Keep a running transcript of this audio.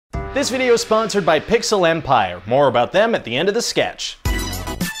This video is sponsored by Pixel Empire. More about them at the end of the sketch.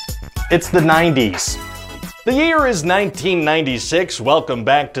 It's the 90s. The year is 1996. Welcome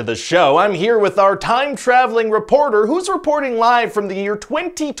back to the show. I'm here with our time-traveling reporter who's reporting live from the year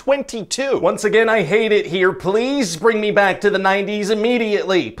 2022. Once again, I hate it here. Please bring me back to the 90s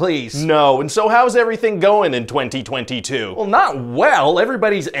immediately, please. No. And so how's everything going in 2022? Well, not well.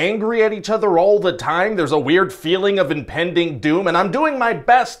 Everybody's angry at each other all the time. There's a weird feeling of impending doom, and I'm doing my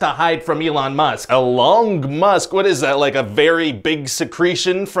best to hide from Elon Musk. Elon Musk? What is that, like a very big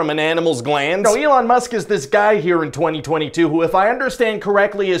secretion from an animal's glands? No, Elon Musk is this guy here in 2022 who, if I understand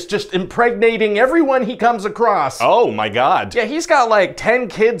correctly, is just impregnating everyone he comes across. Oh my god. Yeah, he's got like 10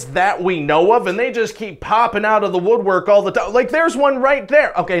 kids that we know of, and they just keep popping out of the woodwork all the time. Like, there's one right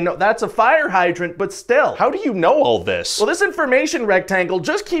there. Okay, no, that's a fire hydrant, but still. How do you know all this? Well, this information rectangle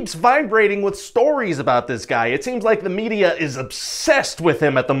just keeps vibrating with stories about this guy. It seems like the media is obsessed with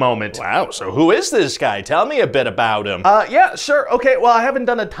him at the moment. Wow, so who is this guy? Tell me a bit about him. Yeah, sure. Okay, well, I haven't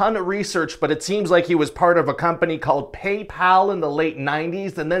done a ton of research, but it seems like he was part of a company called PayPal in the late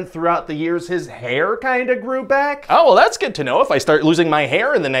 90s, and then throughout the years his hair kind of grew back. Oh, well, that's good to know. If I start losing my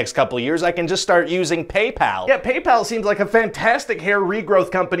hair in the next couple of years, I can just start using PayPal. Yeah, PayPal seems like a fantastic hair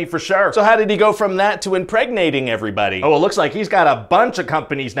regrowth company for sure. So how did he go from that to impregnating everybody? Oh, it looks like he's got a bunch of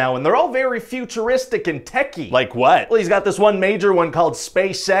companies now, and they're all very futuristic and techy. Like what? Well, he's got this one major one called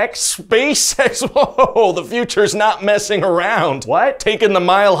SpaceX. SpaceX? Whoa, the future's not messing around. What? Taking the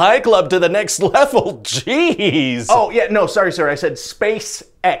Mile High Club to the next level. Jeez. Oh, yeah, no, sorry, I said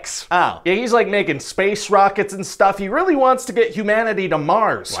SpaceX. Oh. Yeah, he's like making space rockets and stuff. He really wants to get humanity to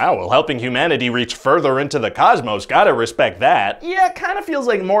Mars. Wow, well, helping humanity reach further into the cosmos, gotta respect that. Yeah, kind of feels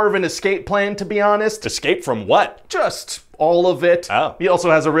like more of an escape plan, to be honest. Escape from what? Just all of it. Oh. He also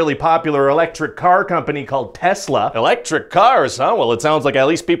has a really popular electric car company called Tesla. Electric cars, huh? Well, it sounds like at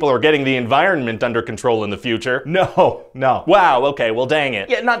least people are getting the environment under control in the future. No. Wow, okay, well, dang it.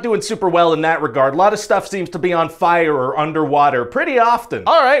 Yeah, not doing super well in that regard. A lot of stuff seems to be on fire or underwater pretty often.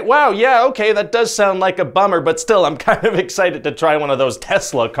 All right, wow, yeah, okay, that does sound like a bummer, but still, I'm kind of excited to try one of those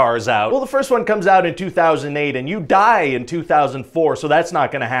Tesla cars out. Well, the first one comes out in 2008, and you die in 2004, so that's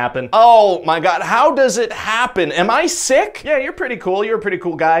not gonna happen. Oh my god, how does it happen? Am I sick? Yeah, you're pretty cool. You're a pretty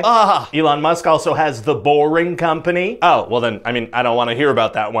cool guy. Elon Musk also has The Boring Company. Oh, well then, I mean, I don't want to hear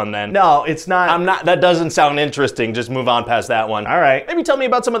about that one then. No, it's not. That doesn't sound interesting. Just move on past that one. All right. Maybe tell me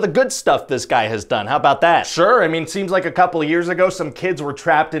about some of the good stuff this guy has done. How about that? Sure. I mean, seems like a couple of years ago, some kids were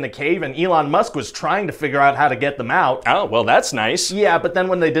trapped in a cave and Elon Musk was trying to figure out how to get them out. Oh, well, that's nice. Yeah, but then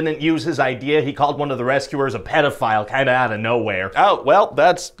when they didn't use his idea, he called one of the rescuers a pedophile, kind of out of nowhere. Oh, well,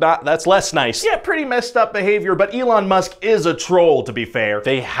 that's less nice. Yeah, pretty messed up behavior, but Elon Musk is a troll, to be fair.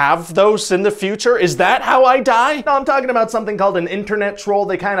 They have those in the future? Is that how I die? No, I'm talking about something called an internet troll.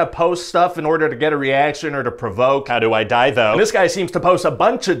 They kind of post stuff in order to get a reaction or to provoke. How do I die, though? And this guy seems to post a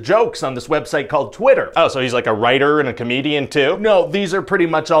bunch of jokes on this website called Twitter. Oh, so he's like a writer and a comedian, too? No, these are pretty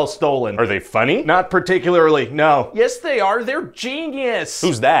much all stolen. Are they funny? Not particularly, no. Yes, they are. They're genius.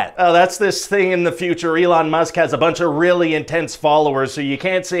 Who's that? Oh, that's this thing in the future. Elon Musk has a bunch of really intense followers, so you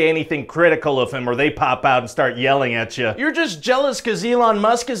can't say anything critical of him or they pop out and start yelling at you. You're just jealous because Elon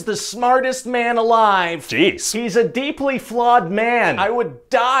Musk is the smartest man alive. Jeez. He's a deeply flawed man. I would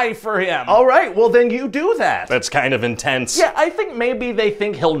die for him. All right, well then you do that. That's kind of intense. Yeah, I think maybe they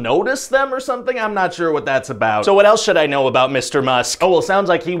think he'll notice them or something. I'm not sure what that's about. So what else should I know about Mr. Musk? Oh, well, sounds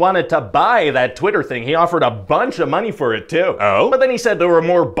like he wanted to buy that Twitter thing. He offered a bunch of money for it too. Oh? But then he said there were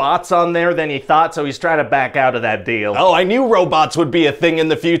more bots on there than he thought, so he's trying to back out of that deal. Oh, I knew robots would be a thing in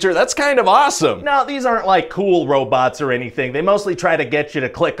the future. That's kind of awesome. No, these aren't like cool robots or anything. They mostly try to get you to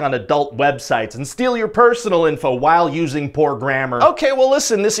click on adult websites and steal your personal info while using poor grammar. Okay, well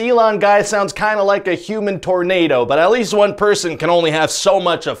listen, this Elon guy sounds kind of like a human tornado, but at least one person can only have so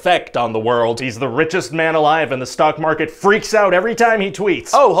much effect on the world. He's the richest man alive and the stock market freaks out every time he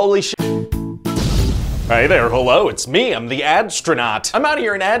tweets. Oh, holy shit. Hey there, hello, it's me, I'm the Adstronaut. I'm out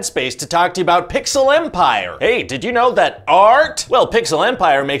here in ad space to talk to you about Pixel Empire. Hey, did you know that art? Well, Pixel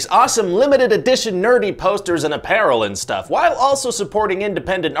Empire makes awesome limited edition nerdy posters and apparel and stuff, while also supporting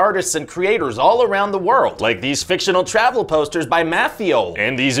independent artists and creators all around the world, like these fictional travel posters by Mathiol,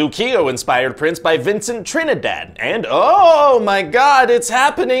 and these Ukiyo-inspired prints by Vincent Trinidad, and oh my god, it's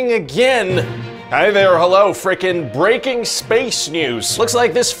happening again! Hi there, hello, frickin' breaking space news. Looks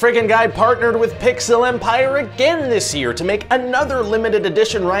like this frickin' guy partnered with Pixel Empire again this year to make another limited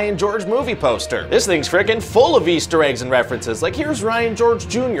edition Ryan George movie poster. This thing's frickin' full of Easter eggs and references, like here's Ryan George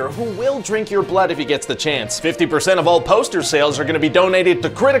Jr., who will drink your blood if he gets the chance. 50% of all poster sales are gonna be donated to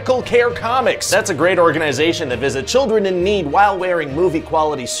Critical Care Comics. That's a great organization that visits children in need while wearing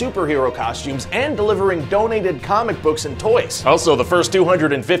movie-quality superhero costumes and delivering donated comic books and toys. Also, the first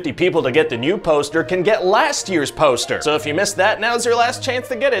 250 people to get the new poster can get last year's poster. So if you missed that, now's your last chance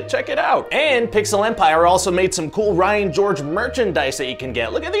to get it. Check it out. And Pixel Empire also made some cool Ryan George merchandise that you can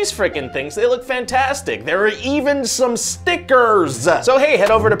get. Look at these freaking things. They look fantastic. There are even some stickers. So hey,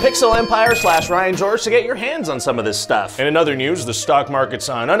 head over to Pixel Empire/Ryan George to get your hands on some of this stuff. And in other news, the stock market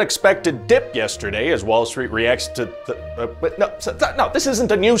saw an unexpected dip yesterday as Wall Street reacts to the... no, this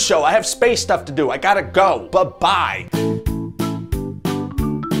isn't a news show. I have space stuff to do. I gotta go. Bye-bye.